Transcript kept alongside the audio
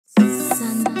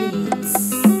Insano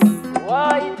Bietz.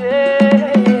 Wayte,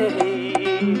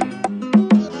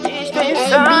 isto é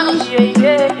insano,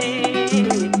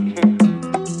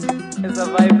 Essa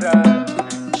vai pra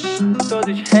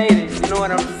todos os haters, you know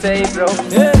what I'm saying, bro?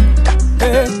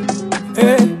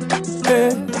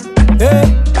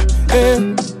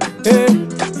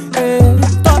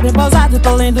 Tô bem pausado,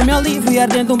 tô lendo meu livro e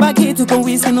ardendo um baguito com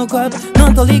whisky no copo.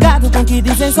 Não tô ligado com o que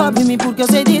dizem sobre mim, porque eu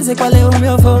sei dizer qual é o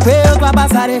meu foco. Eu tô a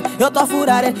passar, eu tô a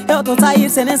furar, eu tô a sair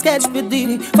sem nem sequer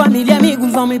despedir. Família e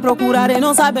amigos vão me procurar e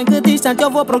não sabem que distante eu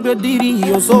vou progredir. E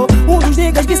eu sou um dos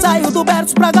niggas que saiu do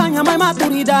berço pra ganhar mais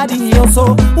maturidade. E eu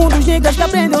sou um dos niggas que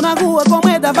aprendeu na rua como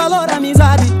é dar valor à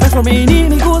amizade. Transformei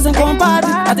inimigos em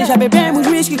compadre, até já bebemos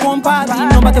whisky compadre.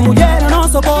 Não bater mulher, eu não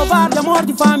sou covarde, amor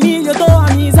de família eu dou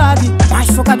amizade. Mais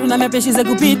focado na minha pesquisa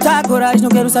que o Pitágoras, não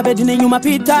quero saber de nenhuma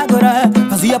Pitágora.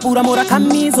 Fazia por amor a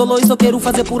camisola, e só quero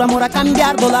fazer por amor a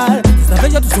cambiar dólar. Desta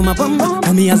vez eu trouxe uma bomba,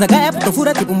 a minha zaga é puta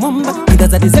fura tipo momba.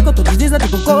 Cuidas a dizer que eu tô desliza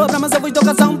tipo cobra, mas eu vou de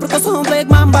ocasião porque eu sou um black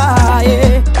mamba,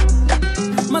 yeah.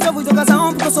 Mas eu vou de ocasião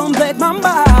porque eu sou um black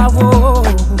mamba, oh.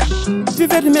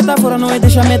 Viver de metáfora não é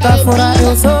deixar metáfora.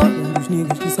 Eu sou um dos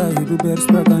niggas que saiu do berço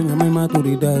pra ganhar mais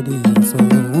maturidade. Eu sou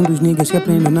um dos niggas que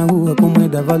aprende na rua como é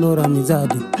dar valor à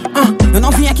amizade. Eu não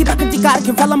vim aqui pra criticar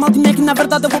quem fala mal de mim, que na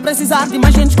verdade eu vou precisar de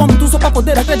mais gente como tu só pra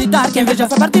poder acreditar. Quem veja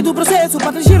faz parte do processo pra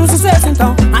atingir o sucesso.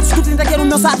 Então, antes do 30 quero o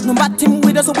meu saco, não bate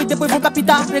moída, só e depois vou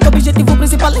captar. É que o objetivo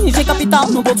principal é encher capital.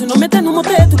 Não vou se não meter no meu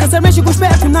teto, quer ser mexe com os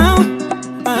perto, não.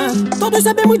 Todos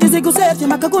sabemos dizer que o certo é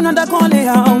macaco nada com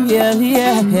leão,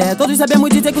 yeah. Todos sabemos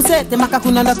dizer que o certo é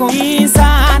macaco nada com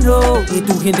insano. E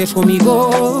tu rendes comigo,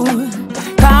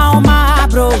 calma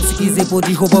bro, se quiser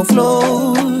podes roubar o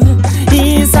flow.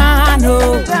 Insano,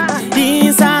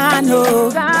 insano,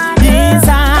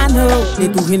 insano. E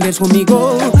tu rendes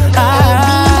comigo,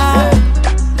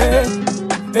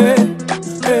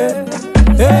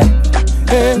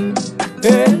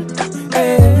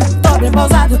 Tô bem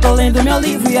pausado, tô lendo meu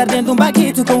livro e ardendo um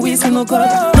baguito com whisky no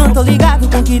copo. Não tô ligado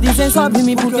com o que dizem sobre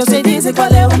mim, porque eu sei dizer qual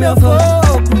é o meu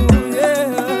foco,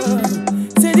 yeah.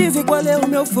 Sei dizer qual é o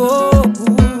meu foco,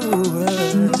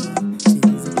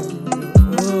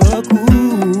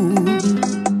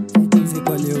 sei dizer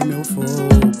qual é o meu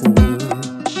foco.